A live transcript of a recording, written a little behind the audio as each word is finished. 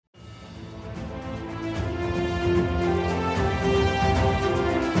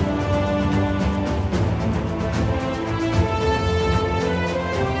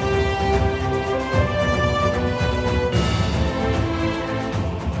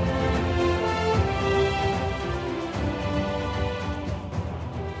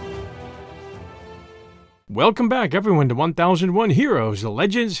Welcome back, everyone, to 1001 Heroes, the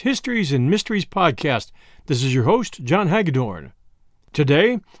Legends, Histories, and Mysteries podcast. This is your host, John Hagedorn.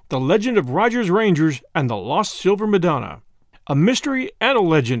 Today, the legend of Rogers Rangers and the Lost Silver Madonna. A mystery and a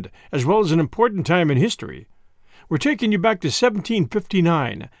legend, as well as an important time in history. We're taking you back to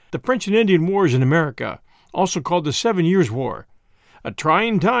 1759, the French and Indian Wars in America, also called the 7 Years' War. A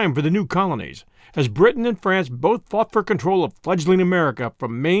trying time for the new colonies, as Britain and France both fought for control of fledgling America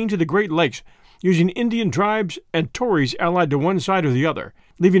from Maine to the Great Lakes, using Indian tribes and Tories allied to one side or the other,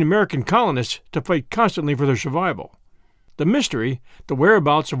 leaving American colonists to fight constantly for their survival. The mystery, the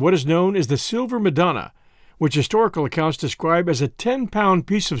whereabouts of what is known as the Silver Madonna, which historical accounts describe as a 10-pound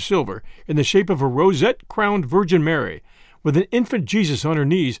piece of silver in the shape of a rosette-crowned Virgin Mary, with an infant Jesus on her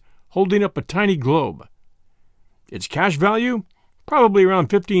knees holding up a tiny globe. Its cash value? Probably around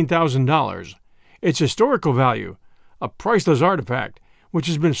 $15,000. Its historical value? A priceless artifact, which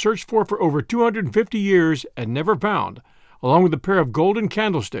has been searched for over 250 years and never found, along with a pair of golden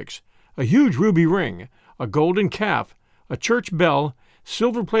candlesticks, a huge ruby ring, a golden calf, a church bell,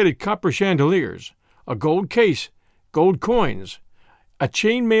 silver-plated copper chandeliers, a gold case, gold coins, a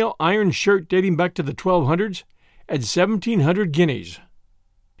chainmail iron shirt dating back to the 1200s, and 1,700 guineas.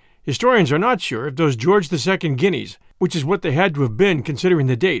 Historians are not sure if those George II guineas, which is what they had to have been considering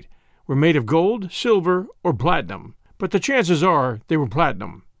the date, were made of gold, silver, or platinum. But the chances are they were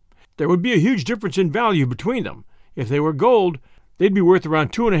platinum. There would be a huge difference in value between them. If they were gold, they'd be worth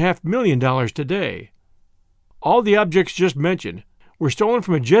around $2.5 million today. All the objects just mentioned were stolen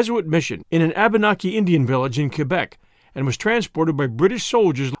from a Jesuit mission in an Abenaki Indian village in Quebec and was transported by British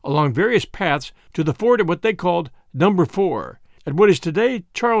soldiers along various paths to the fort at what they called Number 4, at what is today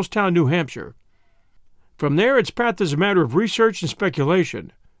Charlestown, New Hampshire. From there, its path is a matter of research and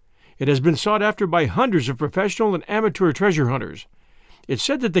speculation. It has been sought after by hundreds of professional and amateur treasure hunters. It's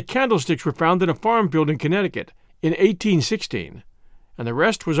said that the candlesticks were found in a farm field in Connecticut in 1816, and the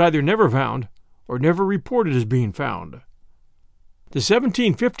rest was either never found or never reported as being found. The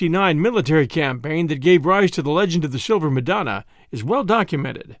 1759 military campaign that gave rise to the legend of the Silver Madonna is well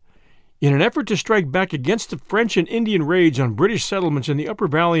documented. In an effort to strike back against the French and Indian raids on British settlements in the Upper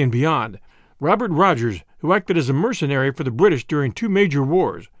Valley and beyond, Robert Rogers, who acted as a mercenary for the British during two major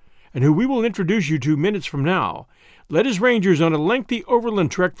wars, and who we will introduce you to minutes from now, led his Rangers on a lengthy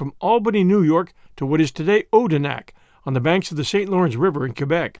overland trek from Albany, New York, to what is today Odanak, on the banks of the St. Lawrence River in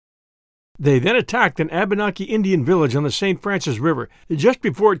Quebec. They then attacked an Abenaki Indian village on the St. Francis River just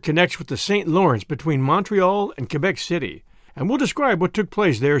before it connects with the St. Lawrence between Montreal and Quebec City, and we'll describe what took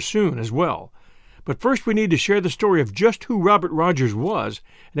place there soon as well. But first we need to share the story of just who Robert Rogers was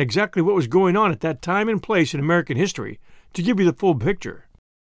and exactly what was going on at that time and place in American history to give you the full picture.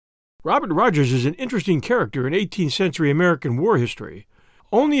 Robert Rogers is an interesting character in 18th century American war history.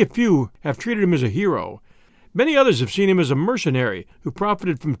 Only a few have treated him as a hero. Many others have seen him as a mercenary who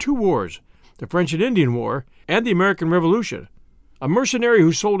profited from two wars, the French and Indian War and the American Revolution. A mercenary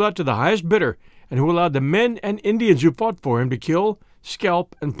who sold out to the highest bidder and who allowed the men and Indians who fought for him to kill,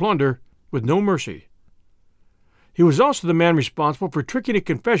 scalp, and plunder with no mercy. He was also the man responsible for tricking a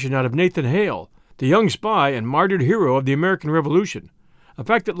confession out of Nathan Hale, the young spy and martyred hero of the American Revolution. A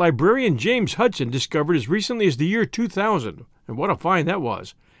fact that librarian James Hudson discovered as recently as the year 2000, and what a find that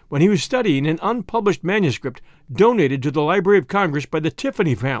was, when he was studying an unpublished manuscript donated to the Library of Congress by the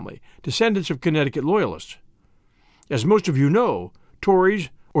Tiffany family, descendants of Connecticut Loyalists. As most of you know, Tories,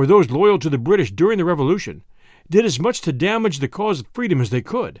 or those loyal to the British during the Revolution, did as much to damage the cause of freedom as they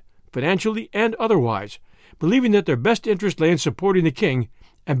could, financially and otherwise, believing that their best interest lay in supporting the king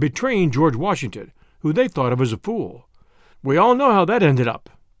and betraying George Washington, who they thought of as a fool. We all know how that ended up.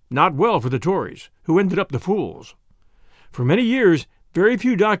 Not well for the Tories, who ended up the fools. For many years, very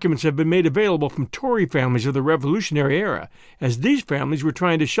few documents have been made available from Tory families of the Revolutionary era, as these families were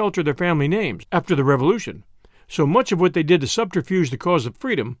trying to shelter their family names after the Revolution. So much of what they did to subterfuge the cause of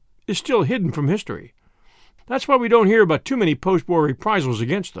freedom is still hidden from history. That's why we don't hear about too many post-war reprisals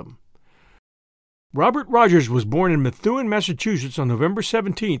against them. Robert Rogers was born in Methuen, Massachusetts on November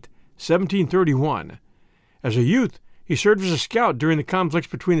 17, 1731. As a youth, he served as a scout during the conflicts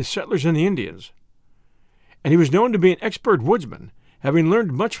between the settlers and the Indians. And he was known to be an expert woodsman, having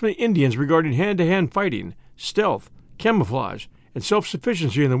learned much from the Indians regarding hand-to-hand fighting, stealth, camouflage, and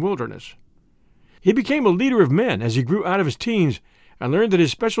self-sufficiency in the wilderness. He became a leader of men as he grew out of his teens and learned that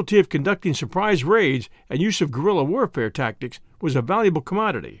his specialty of conducting surprise raids and use of guerrilla warfare tactics was a valuable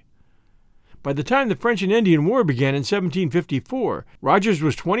commodity. By the time the French and Indian War began in 1754, Rogers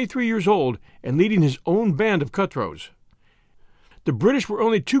was 23 years old and leading his own band of cutthroats. The British were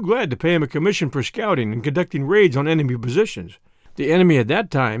only too glad to pay him a commission for scouting and conducting raids on enemy positions, the enemy at that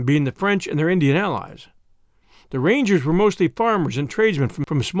time being the French and their Indian allies. The Rangers were mostly farmers and tradesmen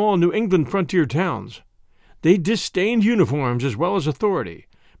from small New England frontier towns. They disdained uniforms as well as authority,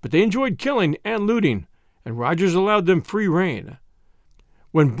 but they enjoyed killing and looting, and Rogers allowed them free rein.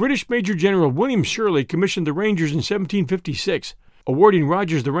 When British Major General William Shirley commissioned the Rangers in 1756, awarding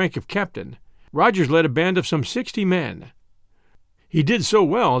Rogers the rank of captain, Rogers led a band of some 60 men. He did so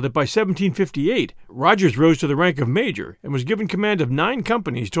well that by 1758, Rogers rose to the rank of major and was given command of 9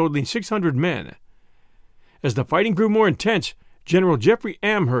 companies totaling 600 men. As the fighting grew more intense, General Jeffrey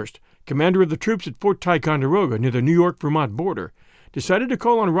Amherst, commander of the troops at Fort Ticonderoga near the New York-Vermont border, decided to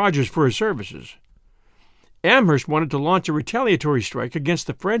call on Rogers for his services. Amherst wanted to launch a retaliatory strike against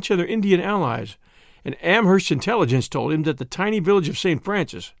the French and their Indian allies, and Amherst's intelligence told him that the tiny village of St.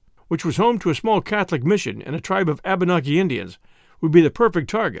 Francis, which was home to a small Catholic mission and a tribe of Abenaki Indians, would be the perfect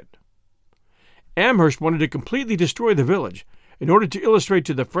target. Amherst wanted to completely destroy the village in order to illustrate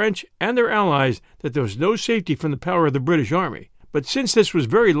to the French and their allies that there was no safety from the power of the British Army. But since this was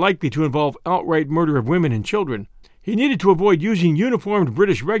very likely to involve outright murder of women and children, he needed to avoid using uniformed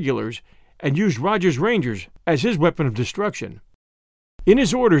British regulars and used Rogers' Rangers as his weapon of destruction. In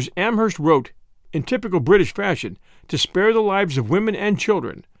his orders, Amherst wrote, in typical British fashion, to spare the lives of women and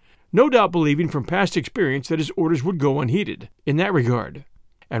children, no doubt believing from past experience that his orders would go unheeded in that regard.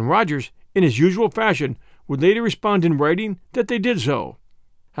 And Rogers, in his usual fashion, would later respond in writing that they did so.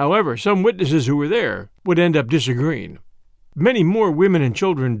 However, some witnesses who were there would end up disagreeing. Many more women and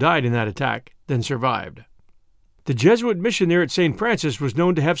children died in that attack than survived. The Jesuit mission there at St. Francis was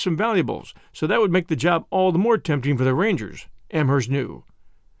known to have some valuables, so that would make the job all the more tempting for the Rangers, Amherst knew.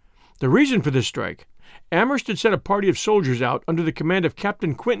 The reason for this strike: Amherst had sent a party of soldiers out under the command of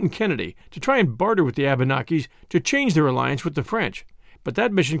Captain Quinton Kennedy to try and barter with the Abenakis to change their alliance with the French, but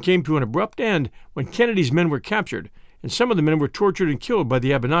that mission came to an abrupt end when Kennedy's men were captured, and some of the men were tortured and killed by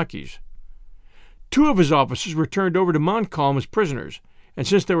the Abenakis. 2 of his officers were turned over to Montcalm as prisoners, and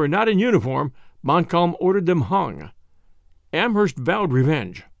since they were not in uniform, Montcalm ordered them hung. Amherst vowed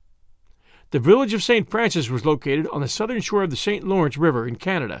revenge. The village of St. Francis was located on the southern shore of the St. Lawrence River in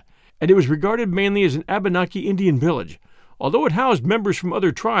Canada, and it was regarded mainly as an Abenaki Indian village, although it housed members from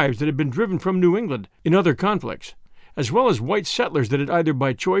other tribes that had been driven from New England in other conflicts, as well as white settlers that had either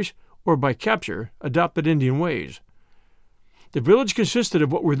by choice or by capture adopted Indian ways. The village consisted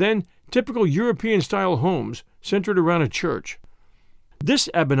of what were then typical European-style homes centered around a church. This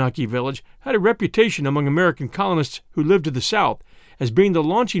Abenaki village had a reputation among American colonists who lived to the south as being the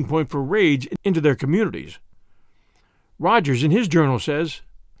launching point for raids into their communities. Rogers, in his journal, says,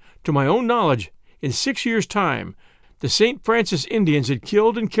 "To my own knowledge, in 6 years' time, the St. Francis Indians had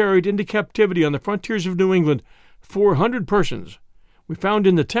killed and carried into captivity on the frontiers of New England 400 persons. We found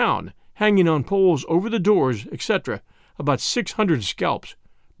in the town, hanging on poles over the doors, etc., about 600 scalps,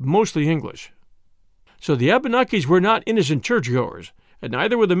 mostly English." So the Abenakis were not innocent churchgoers, and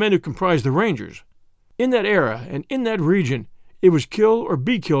neither were the men who comprised the Rangers. In that era and in that region, it was kill or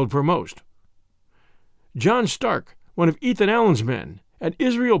be killed for most. John Stark, one of Ethan Allen's men, and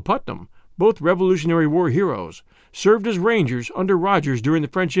Israel Putnam, both Revolutionary War heroes, served as Rangers under Rogers during the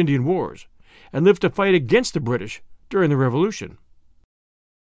French-Indian Wars, and lived to fight against the British during the Revolution.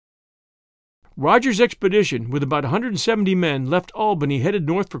 Rogers' expedition, with about 170 men, left Albany headed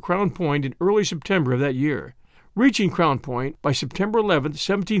north for Crown Point in early September of that year, reaching Crown Point by September 11,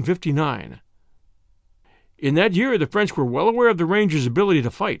 1759. In that year, the French were well aware of the Rangers' ability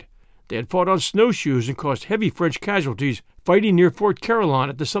to fight. They had fought on snowshoes and caused heavy French casualties fighting near Fort Carillon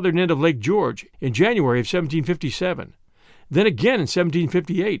at the southern end of Lake George in January of 1757, then again in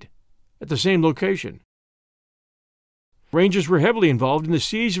 1758 at the same location. Rangers were heavily involved in the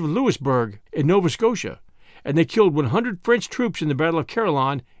siege of Louisbourg in Nova Scotia, and they killed 100 French troops in the Battle of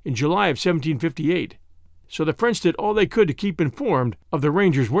Carillon in July of 1758, so the French did all they could to keep informed of the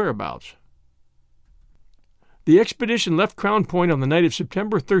Rangers' whereabouts. The expedition left Crown Point on the night of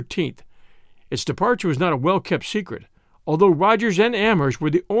September 13th. Its departure was not a well-kept secret, although Rogers and Amherst were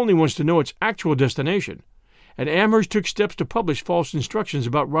the only ones to know its actual destination, and Amherst took steps to publish false instructions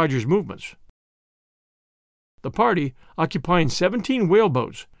about Rogers' movements. The party, occupying 17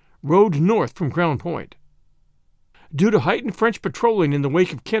 whaleboats, rowed north from Crown Point. Due to heightened French patrolling in the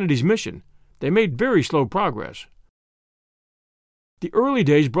wake of Kennedy's mission, they made very slow progress. The early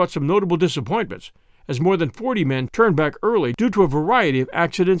days brought some notable disappointments, as more than 40 men turned back early due to a variety of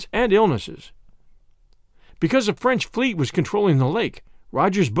accidents and illnesses. Because a French fleet was controlling the lake,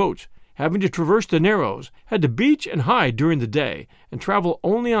 Rogers' boats, having to traverse the Narrows, had to beach and hide during the day and travel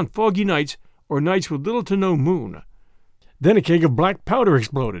only on foggy nights or nights with little to no moon. Then a keg of black powder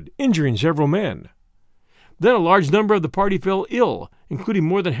exploded, injuring several men. Then a large number of the party fell ill, including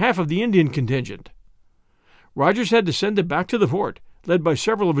more than half of the Indian contingent. Rogers had to send them back to the fort, led by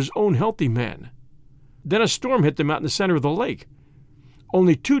several of his own healthy men. Then a storm hit them out in the center of the lake.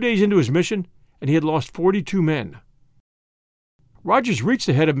 Only 2 days into his mission, and he had lost 42 men. Rogers reached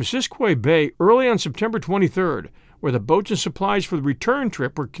the head of Missisquoi Bay early on September 23rd, where the boats and supplies for the return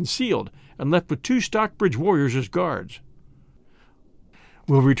trip were concealed and left with 2 Stockbridge warriors as guards.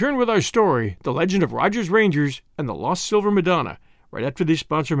 We'll return with our story, The Legend of Rogers Rangers and the Lost Silver Madonna, right after these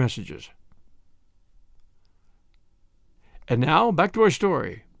sponsor messages. And now, back to our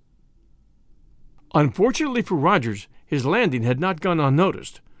story. Unfortunately for Rogers, his landing had not gone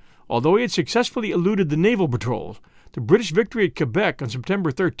unnoticed. Although he had successfully eluded the naval patrols, the British victory at Quebec on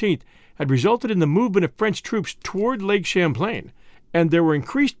September 13th had resulted in the movement of French troops toward Lake Champlain, and there were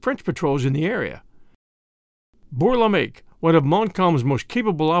increased French patrols in the area. Bourlamaque, one of Montcalm's most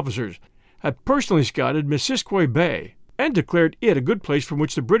capable officers, had personally scouted Missisquoi Bay and declared it a good place from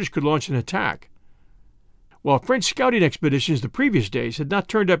which the British could launch an attack. While French scouting expeditions the previous days had not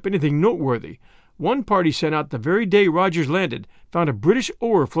turned up anything noteworthy, one party sent out the very day Rogers landed found a British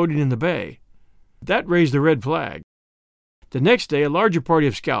oar floating in the bay. That raised the red flag. The next day, a larger party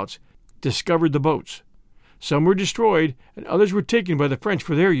of scouts discovered the boats. Some were destroyed, and others were taken by the French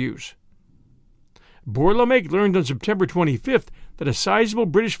for their use. Bourlamaque learned on September 25th that a sizable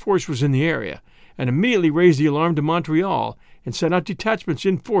British force was in the area, and immediately raised the alarm to Montreal and sent out detachments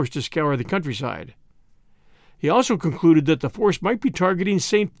in force to scour the countryside. He also concluded that the force might be targeting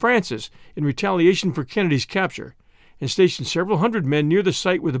St. Francis in retaliation for Kennedy's capture, and stationed several hundred men near the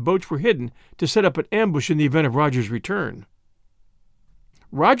site where the boats were hidden to set up an ambush in the event of Rogers' return.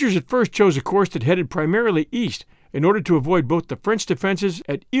 Rogers at first chose a course that headed primarily east in order to avoid both the French defenses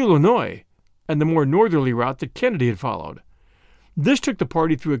at Illinois and the more northerly route that Kennedy had followed. This took the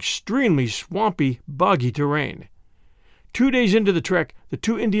party through extremely swampy, boggy terrain. 2 days into the trek, the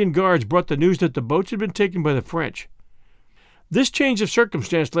 2 Indian guards brought the news that the boats had been taken by the French. This change of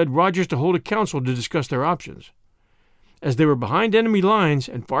circumstance led Rogers to hold a council to discuss their options. As they were behind enemy lines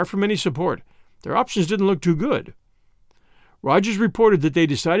and far from any support, their options didn't look too good. Rogers reported that they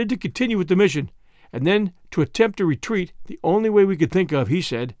decided to continue with the mission, and then to attempt a retreat the only way we could think of, he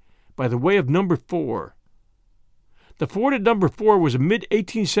said, by the way of Number 4. The fort at Number 4 was a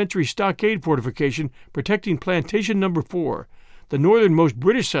mid-18th century stockade fortification protecting Plantation Number 4, the northernmost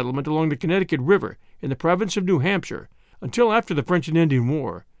British settlement along the Connecticut River in the province of New Hampshire, until after the French and Indian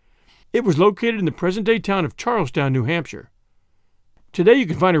War. It was located in the present-day town of Charlestown, New Hampshire. Today you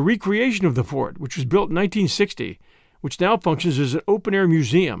can find a recreation of the fort, which was built in 1960, which now functions as an open-air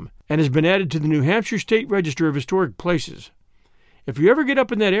museum and has been added to the New Hampshire State Register of Historic Places. If you ever get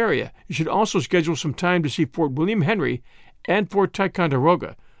up in that area, you should also schedule some time to see Fort William Henry and Fort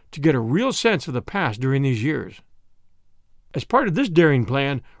Ticonderoga to get a real sense of the past during these years. As part of this daring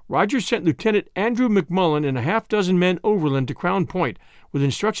plan, Rogers sent Lieutenant Andrew McMullen and a half-dozen men overland to Crown Point with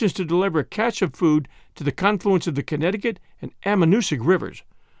instructions to deliver a cache of food to the confluence of the Connecticut and Ammonoosuc rivers,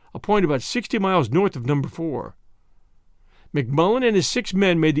 a point about 60 miles north of Number 4. McMullen and his 6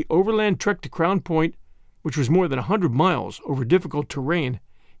 men made the overland trek to Crown Point, which was more than 100 miles over difficult terrain,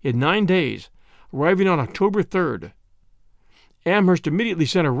 in 9 days, arriving on October 3rd. Amherst immediately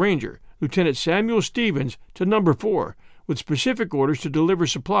sent a ranger, Lieutenant Samuel Stevens, to Number 4, with specific orders to deliver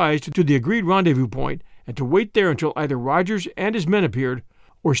supplies to the agreed rendezvous point and to wait there until either Rogers and his men appeared,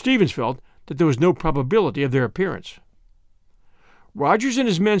 or Stevens felt that there was no probability of their appearance. Rogers and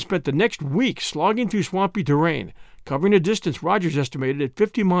his men spent the next week slogging through swampy terrain, covering a distance Rogers estimated at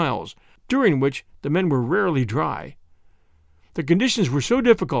 50 miles, during which the men were rarely dry. The conditions were so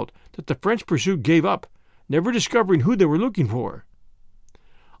difficult that the French pursuit gave up, never discovering who they were looking for.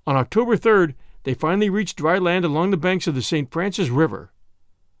 On October 3rd, they finally reached dry land along the banks of the St. Francis River.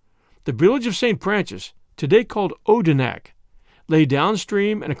 The village of St. Francis, today called Odenak, lay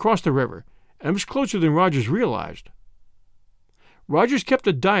downstream and across the river, and was closer than Rogers realized. Rogers kept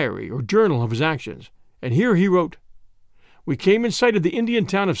a diary or journal of his actions, and here he wrote, "We came in sight of the Indian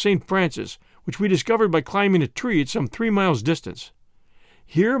town of St. Francis, which we discovered by climbing a tree at some 3 miles distance.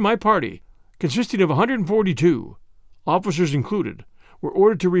 Here my party, consisting of 142, officers included, were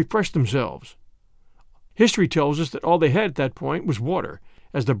ordered to refresh themselves. History tells us that all they had at that point was water,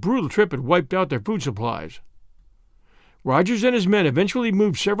 as the brutal trip had wiped out their food supplies. Rogers and his men eventually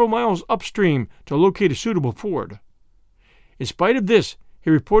moved several miles upstream to locate a suitable ford. In spite of this, he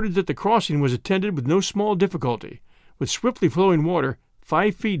reported that the crossing was attended with no small difficulty, with swiftly flowing water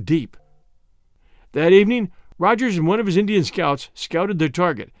 5 feet deep. That evening, Rogers and one of his Indian scouts scouted their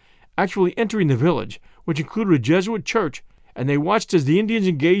target, actually entering the village, which included a Jesuit church, and they watched as the Indians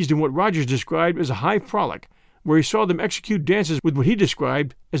engaged in what Rogers described as a high frolic, where he saw them execute dances with what he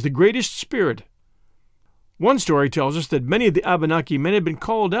described as the greatest spirit. One story tells us that many of the Abenaki men had been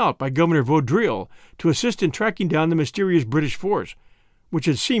called out by Governor Vaudreuil to assist in tracking down the mysterious British force, which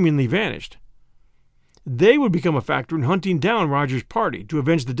had seemingly vanished. They would become a factor in hunting down Rogers' party to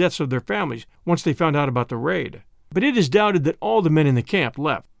avenge the deaths of their families once they found out about the raid. But it is doubted that all the men in the camp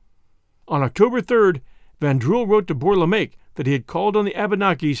left. On October 3rd, Vaudreuil wrote to Bourlamaque that he had called on the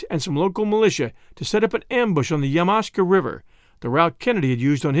Abenakis and some local militia to set up an ambush on the Yamaska River, the route Kennedy had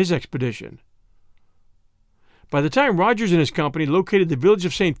used on his expedition. By the time Rogers and his company located the village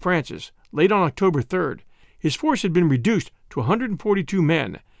of St. Francis, late on October 3rd, his force had been reduced to 142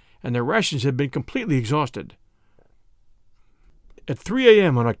 men, and their rations had been completely exhausted. At 3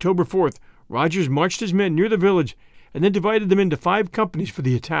 a.m. on October 4th, Rogers marched his men near the village and then divided them into 5 companies for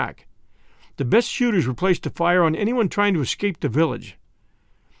the attack. The best shooters were placed to fire on anyone trying to escape the village.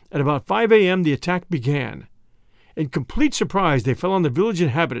 At about 5 a.m., the attack began. In complete surprise, they fell on the village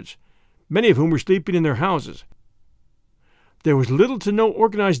inhabitants, many of whom were sleeping in their houses. There was little to no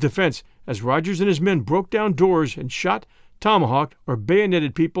organized defense as Rogers and his men broke down doors and shot, tomahawked, or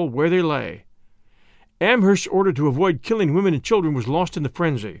bayoneted people where they lay. Amherst's order to avoid killing women and children was lost in the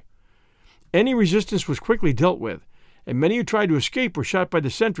frenzy. Any resistance was quickly dealt with, and many who tried to escape were shot by the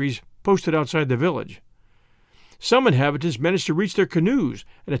sentries posted outside the village. Some inhabitants managed to reach their canoes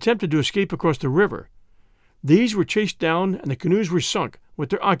and attempted to escape across the river. These were chased down and the canoes were sunk with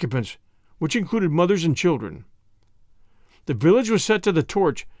their occupants, which included mothers and children. The village was set to the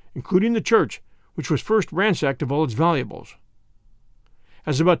torch, including the church, which was first ransacked of all its valuables.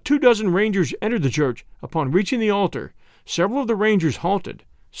 As about 24 rangers entered the church, upon reaching the altar, several of the rangers halted,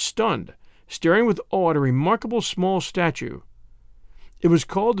 stunned, staring with awe at a remarkable small statue. It was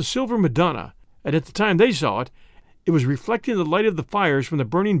called the Silver Madonna, and at the time they saw it, it was reflecting the light of the fires from the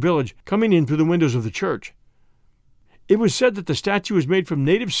burning village coming in through the windows of the church. It was said that the statue was made from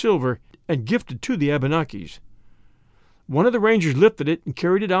native silver and gifted to the Abenakis. One of the rangers lifted it and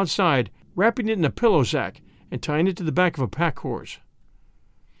carried it outside, wrapping it in a pillow sack and tying it to the back of a pack horse.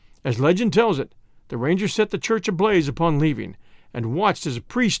 As legend tells it, the rangers set the church ablaze upon leaving, and watched as a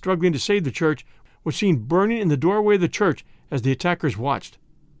priest struggling to save the church was seen burning in the doorway of the church as the attackers watched.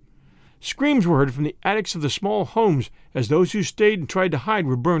 Screams were heard from the attics of the small homes as those who stayed and tried to hide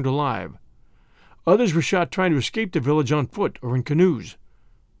were burned alive. Others were shot trying to escape the village on foot or in canoes.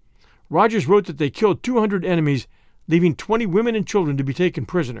 Rogers wrote that they killed 200 enemies, leaving 20 women and children to be taken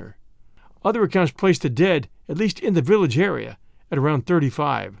prisoner. Other accounts placed the dead, at least in the village area, at around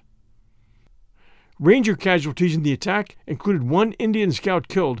 35. Ranger casualties in the attack included 1 Indian scout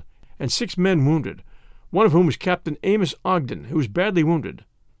killed and 6 men wounded, one of whom was Captain Amos Ogden, who was badly wounded.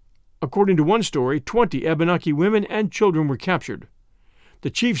 According to one story, 20 Abenaki women and children were captured.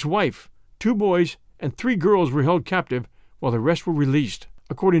 The chief's wife, 2 boys, and 3 girls were held captive, while the rest were released,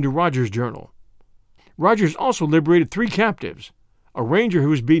 according to Rogers' journal. Rogers also liberated 3 captives, a ranger who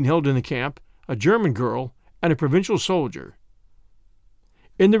was being held in the camp, a German girl, and a provincial soldier.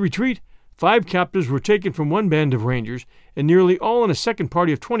 In the retreat, 5 captives were taken from one band of rangers, and nearly all in a second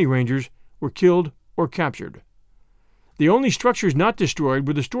party of 20 rangers were killed or captured. The only structures not destroyed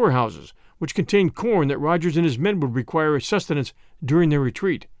were the storehouses, which contained corn that Rogers and his men would require as sustenance during their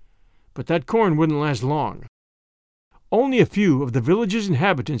retreat. But that corn wouldn't last long. Only a few of the village's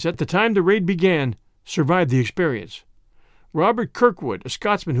inhabitants at the time the raid began survived the experience. Robert Kirkwood, a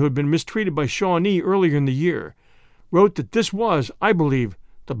Scotsman who had been mistreated by Shawnee earlier in the year, wrote that this was, I believe,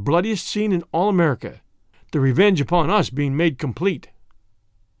 the bloodiest scene in all America, the revenge upon us being made complete.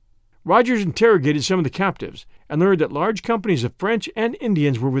 Rogers interrogated some of the captives and learned that large companies of French and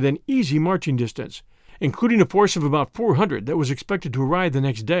Indians were within easy marching distance, including a force of about 400 that was expected to arrive the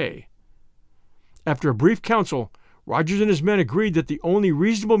next day. After a brief council, Rogers and his men agreed that the only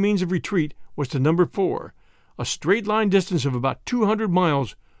reasonable means of retreat was to number 4, a straight-line distance of about 200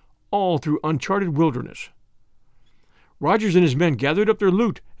 miles, all through uncharted wilderness. Rogers and his men gathered up their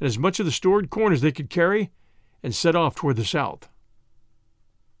loot and as much of the stored corn as they could carry and set off toward the south.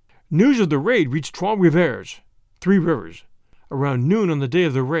 News of the raid reached Trois-Rivières, 3 Rivers, around noon on the day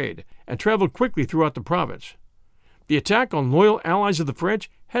of the raid and traveled quickly throughout the province. The attack on loyal allies of the French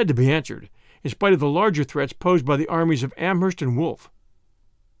had to be answered, in spite of the larger threats posed by the armies of Amherst and Wolfe.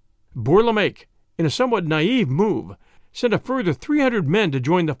 Bourlamaque, in a somewhat naive move, sent a further 300 men to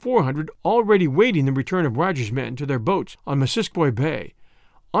join the 400 already waiting the return of Rogers' men to their boats on Missisquoi Bay,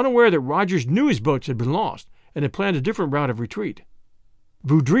 unaware that Rogers knew his boats had been lost and had planned a different route of retreat.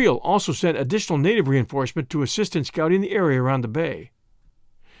 Vaudreuil also sent additional native reinforcement to assist in scouting the area around the bay.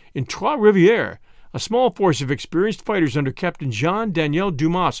 In Trois-Rivières, a small force of experienced fighters under Captain Jean-Daniel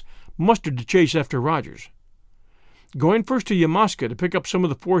Dumas mustered to chase after Rogers. Going first to Yamaska to pick up some of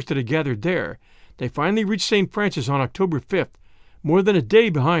the force that had gathered there, They finally reached St. Francis on October 5th, more than a day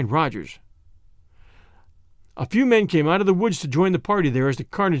behind Rogers. A few men came out of the woods to join the party there as the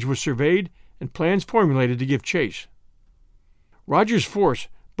carnage was surveyed and plans formulated to give chase. Rogers' force,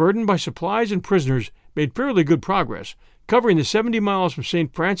 burdened by supplies and prisoners, made fairly good progress, covering the 70 miles from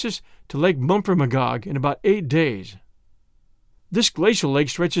St. Francis to Lake Memphremagog in about 8 days. This glacial lake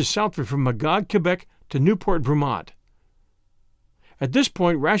stretches southward from Magog, Quebec to Newport, Vermont. At this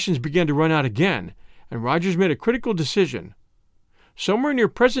point, rations began to run out again, and Rogers made a critical decision. Somewhere near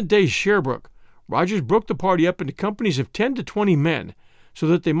present-day Sherbrooke, Rogers broke the party up into companies of 10 to 20 men so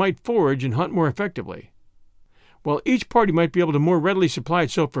that they might forage and hunt more effectively. While each party might be able to more readily supply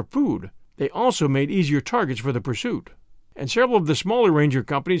itself for food, they also made easier targets for the pursuit, and several of the smaller ranger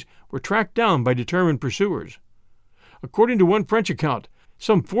companies were tracked down by determined pursuers. According to one French account,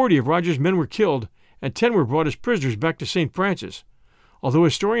 some 40 of Rogers' men were killed and 10 were brought as prisoners back to St. Francis, although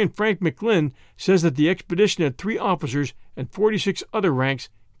historian Frank McLynn says that the expedition had 3 officers and 46 other ranks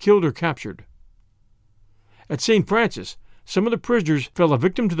killed or captured. At St. Francis, some of the prisoners fell a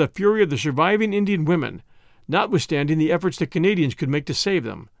victim to the fury of the surviving Indian women, notwithstanding the efforts the Canadians could make to save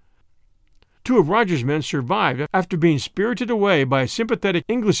them. 2 of Rogers' men survived after being spirited away by a sympathetic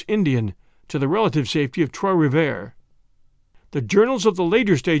English Indian to the relative safety of Trois-Rivières. The journals of the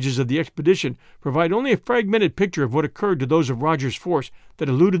later stages of the expedition provide only a fragmented picture of what occurred to those of Rogers' force that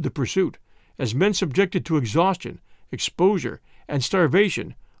eluded the pursuit, as men subjected to exhaustion, exposure, and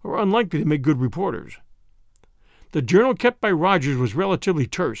starvation are unlikely to make good reporters. The journal kept by Rogers was relatively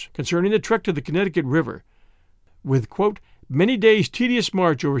terse concerning the trek to the Connecticut River, with, quote, many days' tedious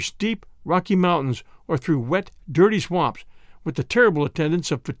march over steep, rocky mountains or through wet, dirty swamps, with the terrible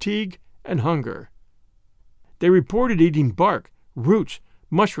attendants of fatigue and hunger. They reported eating bark, roots,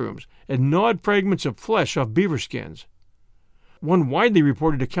 mushrooms, and gnawed fragments of flesh off beaver skins. One widely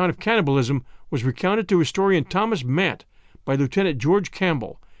reported account of cannibalism was recounted to historian Thomas Mant by Lieutenant George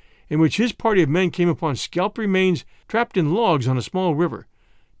Campbell, in which his party of men came upon scalp remains trapped in logs on a small river,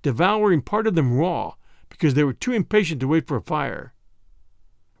 devouring part of them raw because they were too impatient to wait for a fire.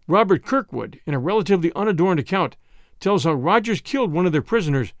 Robert Kirkwood, in a relatively unadorned account, tells how Rogers killed one of their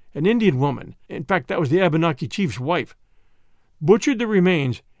prisoners, an Indian woman, in fact that was the Abenaki chief's wife, butchered the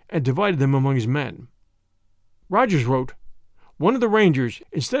remains, and divided them among his men. Rogers wrote, one of the rangers,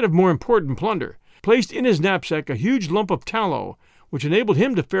 instead of more important plunder, placed in his knapsack a huge lump of tallow, which enabled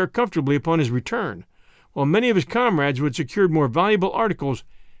him to fare comfortably upon his return, while many of his comrades who had secured more valuable articles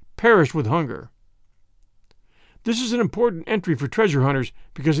perished with hunger. This is an important entry for treasure hunters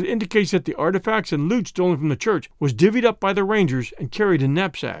because it indicates that the artifacts and loot stolen from the church was divvied up by the rangers and carried in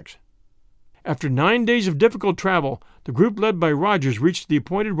knapsacks. After 9 days of difficult travel, the group led by Rogers reached the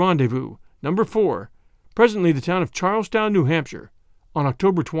appointed rendezvous, number 4, presently the town of Charlestown, New Hampshire, on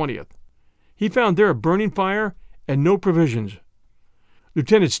October 20th. He found there a burning fire and no provisions.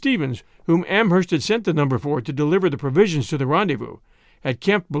 Lieutenant Stevens, whom Amherst had sent to number 4 to deliver the provisions to the rendezvous, had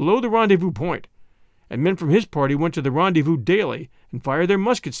camped below the rendezvous point, and men from his party went to the rendezvous daily and fired their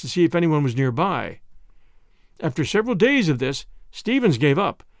muskets to see if anyone was nearby. After several days of this, Stevens gave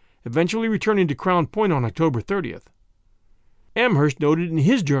up, eventually returning to Crown Point on October 30th. Amherst noted in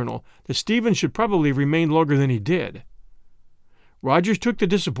his journal that Stevens should probably remain longer than he did. Rogers took the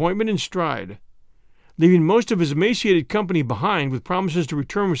disappointment in stride. Leaving most of his emaciated company behind with promises to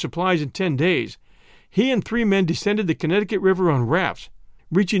return with supplies in 10 days, he and 3 men descended the Connecticut River on rafts,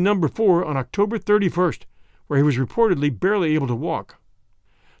 reaching number 4 on October 31st, where he was reportedly barely able to walk.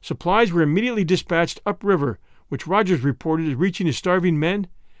 Supplies were immediately dispatched upriver, which Rogers reported as reaching his starving men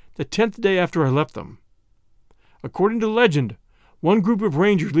the 10th day after I left them. According to legend, one group of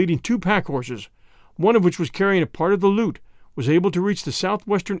rangers leading 2 pack horses, one of which was carrying a part of the loot, was able to reach the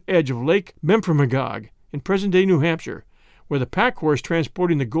southwestern edge of Lake Memphremagog in present-day New Hampshire, where the pack horse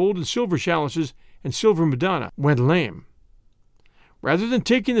transporting the gold and silver chalices and silver Madonna went lame. Rather than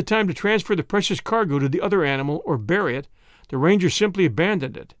taking the time to transfer the precious cargo to the other animal or bury it, the rangers simply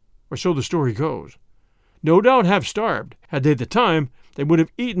abandoned it, or so the story goes. No doubt half starved. Had they the time, they would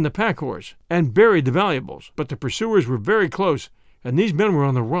have eaten the pack horse and buried the valuables, but the pursuers were very close, and these men were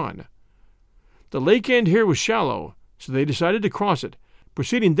on the run. The lake end here was shallow, so they decided to cross it,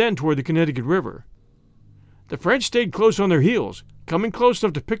 proceeding then toward the Connecticut River. The French stayed close on their heels, coming close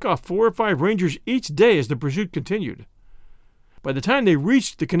enough to pick off 4 or 5 rangers each day as the pursuit continued. By the time they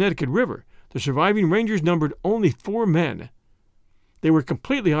reached the Connecticut River, the surviving rangers numbered only 4 men. They were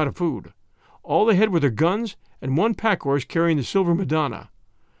completely out of food. All they had were their guns and 1 pack horse carrying the silver Madonna.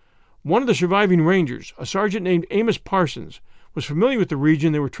 One of the surviving rangers, a sergeant named Amos Parsons, was familiar with the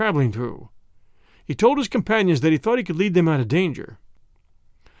region they were traveling through. He told his companions that he thought he could lead them out of danger.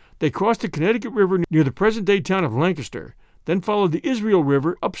 They crossed the Connecticut River near the present-day town of Lancaster, then followed the Israel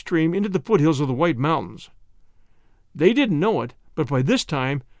River upstream into the foothills of the White Mountains. They didn't know it, but by this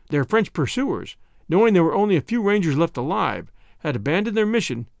time, their French pursuers, knowing there were only a few Rangers left alive, had abandoned their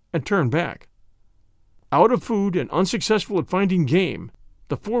mission and turned back. Out of food and unsuccessful at finding game,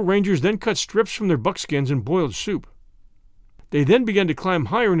 the 4 Rangers then cut strips from their buckskins and boiled soup. They then began to climb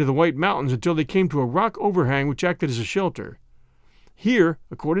higher into the White Mountains until they came to a rock overhang which acted as a shelter. Here,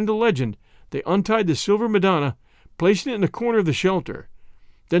 according to legend, they untied the Silver Madonna, placing it in the corner of the shelter,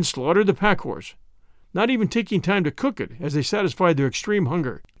 then slaughtered the pack-horse, not even taking time to cook it as they satisfied their extreme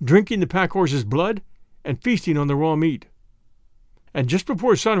hunger, drinking the pack-horse's blood and feasting on the raw meat. And just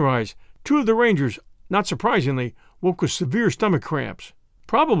before sunrise, 2 of the Rangers, not surprisingly, woke with severe stomach cramps,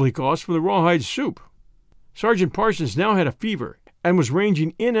 probably caused from the rawhide soup. Sergeant Parsons now had a fever and was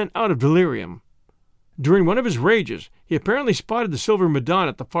ranging in and out of delirium. During one of his rages, he apparently spotted the Silver Madonna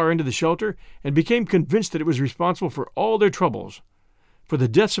at the far end of the shelter and became convinced that it was responsible for all their troubles, for the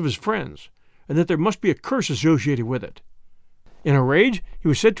deaths of his friends, and that there must be a curse associated with it. In a rage, he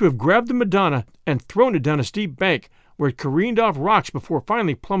was said to have grabbed the Madonna and thrown it down a steep bank, where it careened off rocks before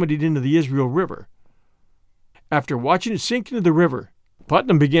finally plummeting into the Israel River. After watching it sink into the river,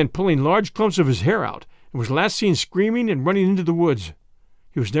 Putnam began pulling large clumps of his hair out and was last seen screaming and running into the woods.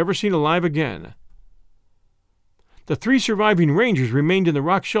 He was never seen alive again. The 3 surviving Rangers remained in the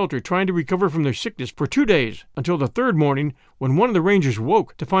rock shelter trying to recover from their sickness for 2 days, until the 3rd morning when one of the Rangers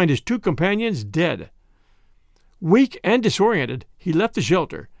woke to find his 2 companions dead. Weak and disoriented, he left the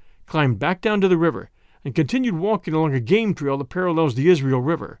shelter, climbed back down to the river, and continued walking along a game trail that parallels the Israel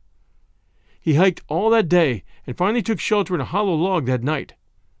River. He hiked all that day and finally took shelter in a hollow log that night.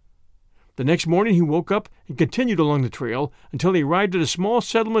 The next morning he woke up and continued along the trail until he arrived at a small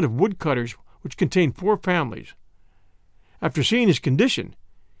settlement of woodcutters which contained 4 families. After seeing his condition,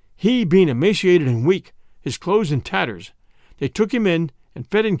 he being emaciated and weak, his clothes in tatters, they took him in and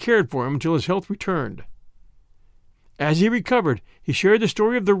fed and cared for him until his health returned. As he recovered, he shared the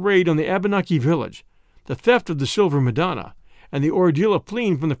story of the raid on the Abenaki village, the theft of the Silver Madonna, and the ordeal of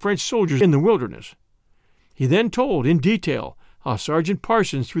fleeing from the French soldiers in the wilderness. He then told in detail how Sergeant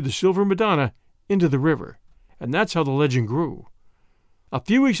Parsons threw the Silver Madonna into the river, and that's how the legend grew. A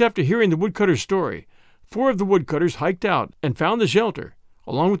few weeks after hearing the woodcutter's story, 4 of the woodcutters hiked out and found the shelter,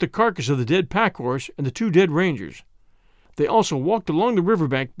 along with the carcass of the dead pack-horse and the 2 dead Rangers. They also walked along the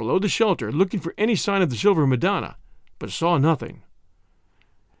riverbank below the shelter looking for any sign of the Silver Madonna, but saw nothing.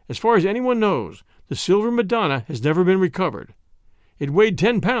 As far as anyone knows, the Silver Madonna has never been recovered. It weighed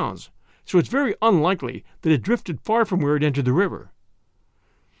 10 pounds, so it's very unlikely that it drifted far from where it entered the river.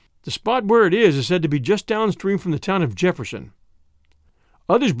 The spot where it is said to be just downstream from the town of Jefferson.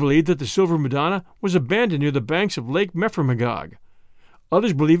 Others believe that the Silver Madonna was abandoned near the banks of Lake Memphremagog.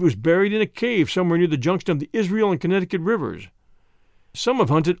 Others believe it was buried in a cave somewhere near the junction of the Israel and Connecticut rivers. Some have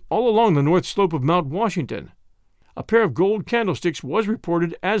hunted all along the north slope of Mount Washington. A pair of gold candlesticks was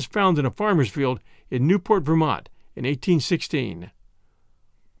reported as found in a farmer's field in Newport, Vermont, in 1816.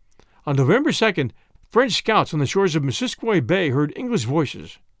 On November 2nd, French scouts on the shores of Missisquoi Bay heard English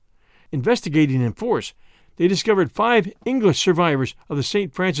voices. Investigating in force, they discovered 5 English survivors of the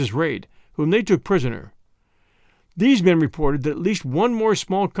St. Francis raid, whom they took prisoner. These men reported that at least 1 more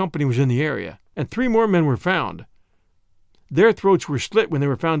small company was in the area, and 3 more men were found. Their throats were slit when they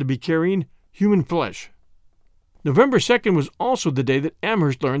were found to be carrying human flesh. November 2nd was also the day that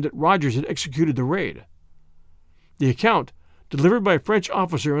Amherst learned that Rogers had executed the raid. The account, delivered by a French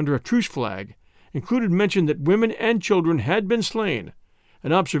officer under a truce flag, included mention that women and children had been slain,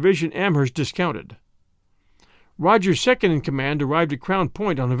 an observation Amherst discounted. Rogers' second-in-command arrived at Crown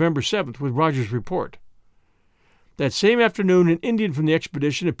Point on November 7th with Rogers' report. That same afternoon, an Indian from the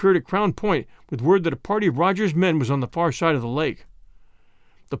expedition appeared at Crown Point with word that a party of Rogers' men was on the far side of the lake.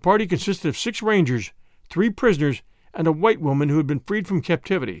 The party consisted of 6 Rangers, 3 prisoners, and a white woman who had been freed from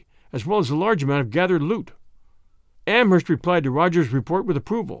captivity, as well as a large amount of gathered loot. Amherst replied to Rogers' report with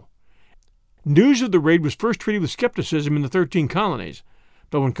approval. News of the raid was first treated with skepticism in the 13 colonies,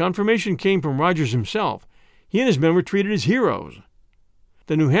 but when confirmation came from Rogers himself, he and his men were treated as heroes.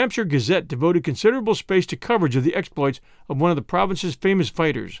 The New Hampshire Gazette devoted considerable space to coverage of the exploits of one of the province's famous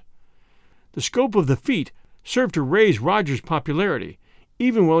fighters. The scope of the feat served to raise Rogers' popularity,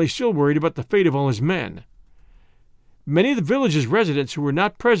 even while he still worried about the fate of all his men. Many of the village's residents who were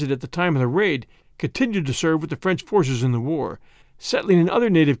not present at the time of the raid continued to serve with the French forces in the war, settling in other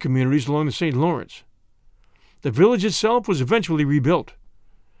native communities along the St. Lawrence. The village itself was eventually rebuilt.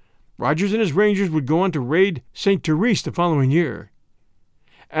 Rogers and his Rangers would go on to raid St. Therese the following year.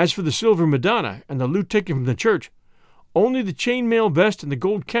 As for the Silver Madonna and the loot taken from the church, Only the chainmail vest and the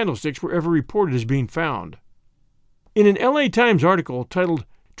gold candlesticks were ever reported as being found. In an LA Times article titled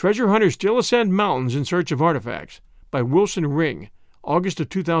 "Treasure Hunters Still Ascend Mountains in Search of Artifacts" by Wilson Ring, August of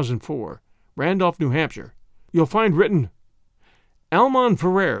 2004, Randolph, New Hampshire, you'll find written, Almon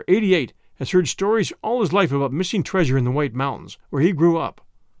Ferrer, 88, has heard stories all his life about missing treasure in the White Mountains, where he grew up.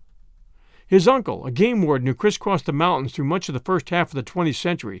 His uncle, a game warden who crisscrossed the mountains through much of the first half of the 20th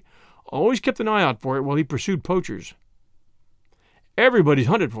century, always kept an eye out for it while he pursued poachers. Everybody's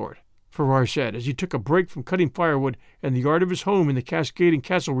hunted for it, Ferrer said as he took a break from cutting firewood in the yard of his home in the Cascade and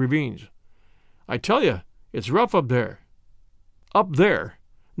Castle ravines. I tell you, it's rough up there. Up there,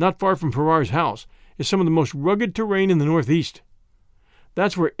 not far from Ferrer's house, is some of the most rugged terrain in the Northeast.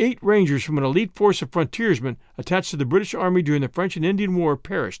 That's where 8 rangers from an elite force of frontiersmen attached to the British Army during the French and Indian War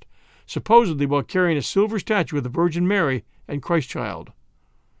perished, supposedly while carrying a silver statue of the Virgin Mary and Christ Child.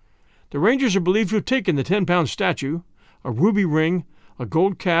 The Rangers are believed to have taken the 10-pound statue, a ruby ring, a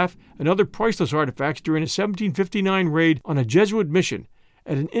gold calf, and other priceless artifacts during a 1759 raid on a Jesuit mission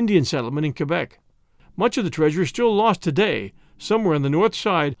at an Indian settlement in Quebec. Much of the treasure is still lost today, somewhere on the north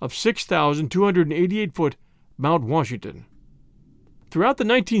side of 6,288-foot Mount Washington. Throughout the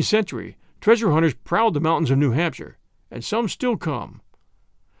 19th century, treasure hunters prowled the mountains of New Hampshire, and some still come.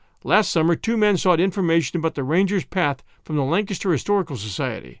 Last summer, 2 men sought information about the Rangers' path from the Lancaster Historical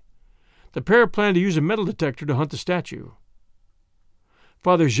Society. The pair planned to use a metal detector to hunt the statue.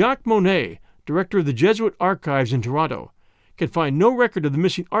 Father Jacques Monet, director of the Jesuit Archives in Toronto, can find no record of the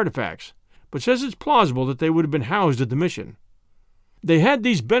missing artifacts, but says it's plausible that they would have been housed at the mission. They had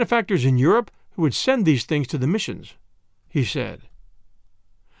these benefactors in Europe who would send these things to the missions, he said.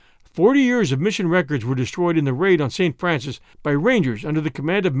 40 years of mission records were destroyed in the raid on St. Francis by Rangers under the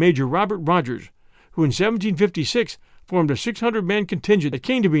command of Major Robert Rogers, who in 1756 formed a 600-man contingent that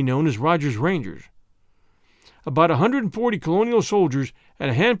came to be known as Rogers Rangers. About 140 colonial soldiers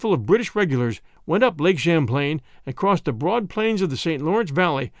and a handful of British regulars went up Lake Champlain and crossed the broad plains of the St. Lawrence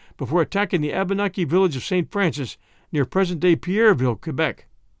Valley before attacking the Abenaki village of St. Francis near present-day Pierreville, Quebec.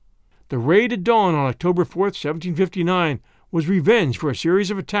 The raid at dawn on October 4, 1759, was revenge for a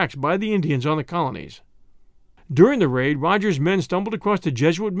series of attacks by the Indians on the colonies. During the raid, Rogers' men stumbled across the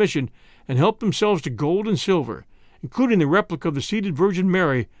Jesuit mission and helped themselves to gold and silver, including the replica of the seated Virgin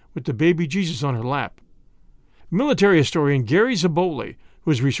Mary with the baby Jesus on her lap. Military historian Gary Zaboli,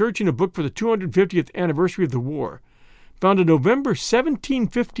 who was researching a book for the 250th anniversary of the war, found a November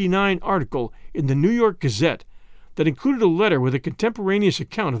 1759 article in the New York Gazette that included a letter with a contemporaneous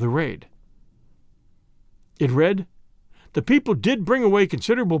account of the raid. It read, "The people did bring away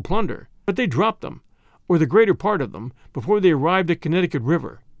considerable plunder, but they dropped them, or the greater part of them, before they arrived at Connecticut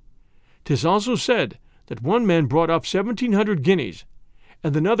River. 'Tis also said that one man brought off 1,700 guineas,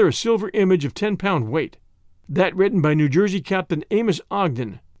 and another a silver image of 10-pound weight." That written by New Jersey Captain Amos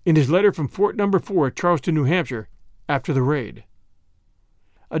Ogden in his letter from Fort No. 4 at Charleston, New Hampshire, after the raid.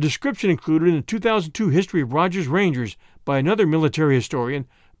 A description included in the 2002 History of Rogers Rangers by another military historian,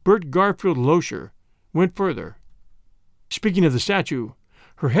 Bert Garfield Loescher, went further. Speaking of the statue,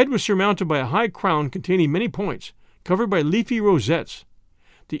 her head was surmounted by a high crown containing many points, covered by leafy rosettes.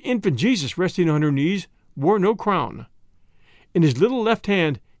 The infant Jesus resting on her knees wore no crown. In his little left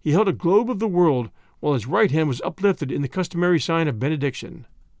hand he held a globe of the world, while his right hand was uplifted in the customary sign of benediction.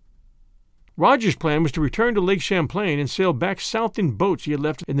 Rogers' plan was to return to Lake Champlain and sail back south in boats he had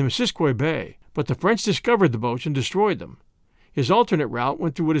left in the Missisquoi Bay, but the French discovered the boats and destroyed them. His alternate route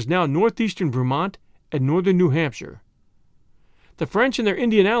went through what is now northeastern Vermont and northern New Hampshire. The French and their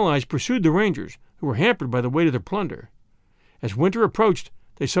Indian allies pursued the Rangers, who were hampered by the weight of their plunder. As winter approached,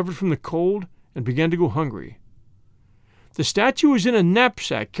 they suffered from the cold and began to go hungry. The statue was in a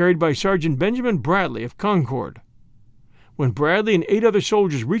knapsack carried by Sergeant Benjamin Bradley of Concord. When Bradley and 8 other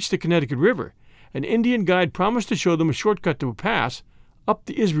soldiers reached the Connecticut River, an Indian guide promised to show them a shortcut to a pass up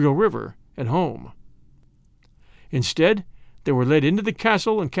the Israel River and home. Instead, they were led into the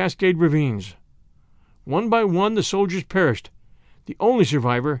Castle and Cascade ravines. One by one, the soldiers perished. The only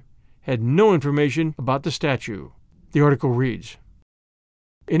survivor had no information about the statue. The article reads,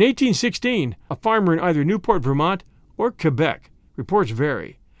 in 1816, a farmer in either Newport, Vermont, or Quebec, reports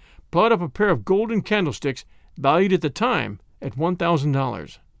vary, plowed up a pair of golden candlesticks valued at the time at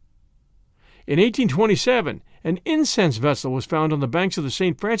 $1,000. In 1827, an incense vessel was found on the banks of the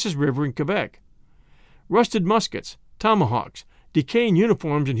St. Francis River in Quebec. Rusted muskets, tomahawks, decaying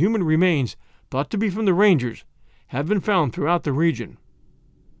uniforms, and human remains, thought to be from the Rangers, have been found throughout the region.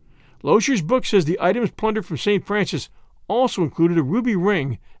 Loescher's book says the items plundered from St. Francis also included a ruby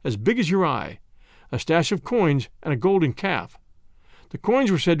ring as big as your eye, a stash of coins, and a golden calf. The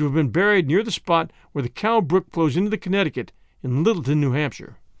coins were said to have been buried near the spot where the Cow Brook flows into the Connecticut in Littleton, New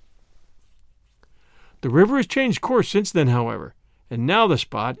Hampshire. The river has changed course since then, however, and now the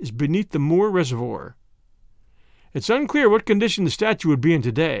spot is beneath the Moore Reservoir. It's unclear what condition the statue would be in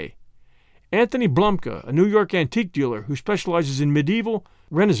today. Anthony Blumka, a New York antique dealer who specializes in medieval,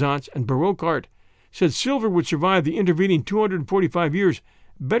 Renaissance, and Baroque art, said silver would survive the intervening 245 years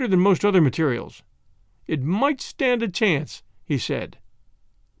better than most other materials. It might stand a chance, he said.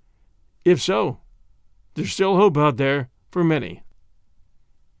 If so, there's still hope out there for many.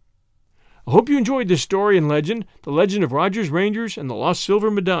 I hope you enjoyed this story and legend, the legend of Rogers Rangers and the Lost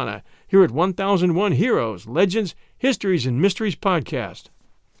Silver Madonna, here at 1001 Heroes, Legends, Histories, and Mysteries podcast.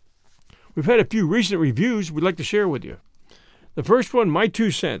 We've had a few recent reviews we'd like to share with you. The first one, My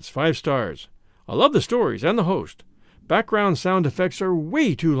 2 Cents, 5 stars. I love the stories and the host. Background sound effects are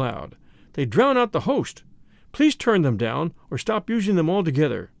way too loud. They drown out the host. Please turn them down or stop using them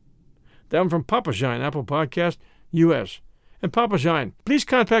altogether. That one from Papa Shine, Apple Podcast, US. And Papa Shine, please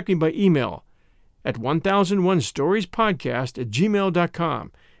contact me by email at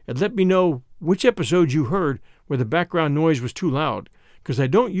 1001storiespodcast@gmail.com and let me know which episode you heard where the background noise was too loud, because I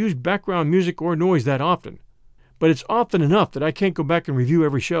don't use background music or noise that often. But it's often enough that I can't go back and review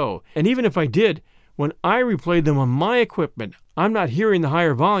every show, and even if I did, when I replay them on my equipment, I'm not hearing the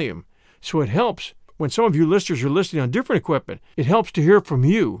higher volume. So it helps when some of you listeners are listening on different equipment. It helps to hear from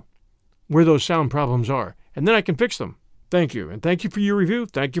you where those sound problems are, and then I can fix them. Thank you, and thank you for your review.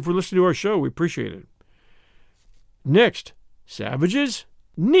 Thank you for listening to our show. We appreciate it. Next, savages?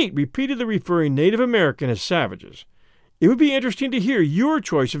 Neat, repeatedly referring Native American as savages. It would be interesting to hear your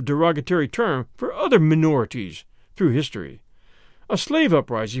choice of derogatory term for other minorities through history. A slave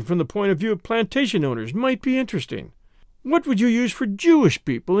uprising from the point of view of plantation owners might be interesting. What would you use for Jewish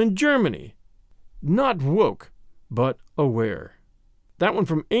people in Germany? Not woke, but aware. That one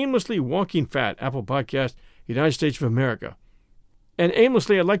from Aimlessly Walking Fat, Apple Podcast, United States of America. And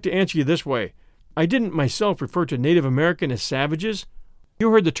aimlessly, I'd like to answer you this way. I didn't myself refer to Native American as savages. You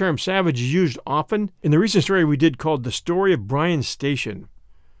heard the term savages used often in the recent story we did called The Story of Bryan Station.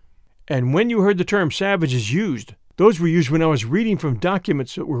 And when you heard the term savages used, those were used when I was reading from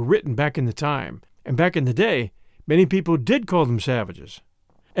documents that were written back in the time. And back in the day, many people did call them savages.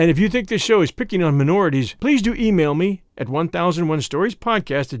 And if you think this show is picking on minorities, please do email me at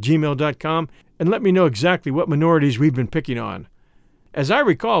 1001storiespodcast@gmail.com and let me know exactly what minorities we've been picking on. As I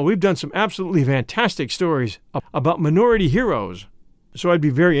recall, we've done some absolutely fantastic stories about minority heroes, so I'd be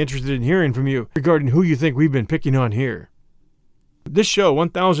very interested in hearing from you regarding who you think we've been picking on here. This show,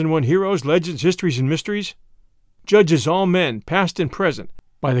 1001 Heroes, Legends, Histories, and Mysteries, judges all men, past and present,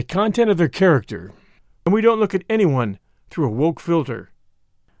 by the content of their character, and we don't look at anyone through a woke filter.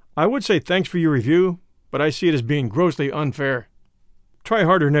 I would say thanks for your review, but I see it as being grossly unfair. Try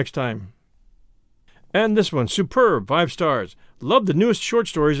harder next time. And this one, superb, 5 stars. Love the newest short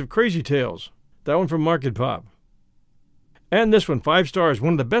stories of Crazy Tales. That one from Market Pop. And this one, 5 stars,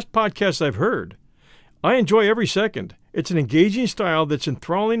 one of the best podcasts I've heard. I enjoy every second. It's an engaging style that's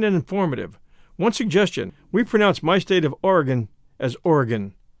enthralling and informative. One suggestion, we pronounce my state of Oregon as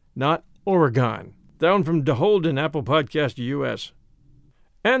Oregon, not Oregon. That one from DeHolden, Apple Podcast, US.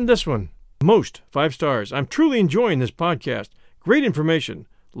 And this one, Most, 5 stars. I'm truly enjoying this podcast. Great information.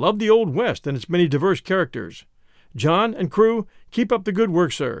 Love the Old West and its many diverse characters. John and crew, keep up the good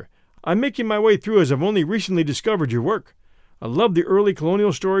work, sir. I'm making my way through as I've only recently discovered your work. I love the early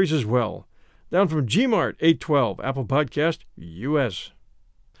colonial stories as well. Down from Gmart 812, Apple Podcast, US.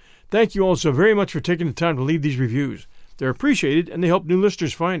 Thank you all so very much for taking the time to leave these reviews. They're appreciated and they help new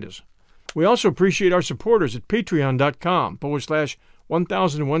listeners find us. We also appreciate our supporters at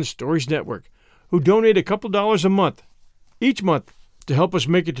patreon.com/1001 Stories Network, who donate a couple dollars a month, each month, to help us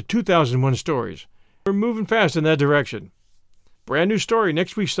make it to 2001 stories. We're moving fast in that direction. Brand new story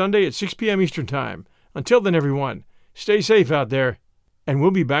next week Sunday at 6 p.m. Eastern Time. Until then, everyone, stay safe out there, and we'll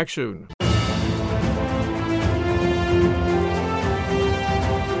be back soon.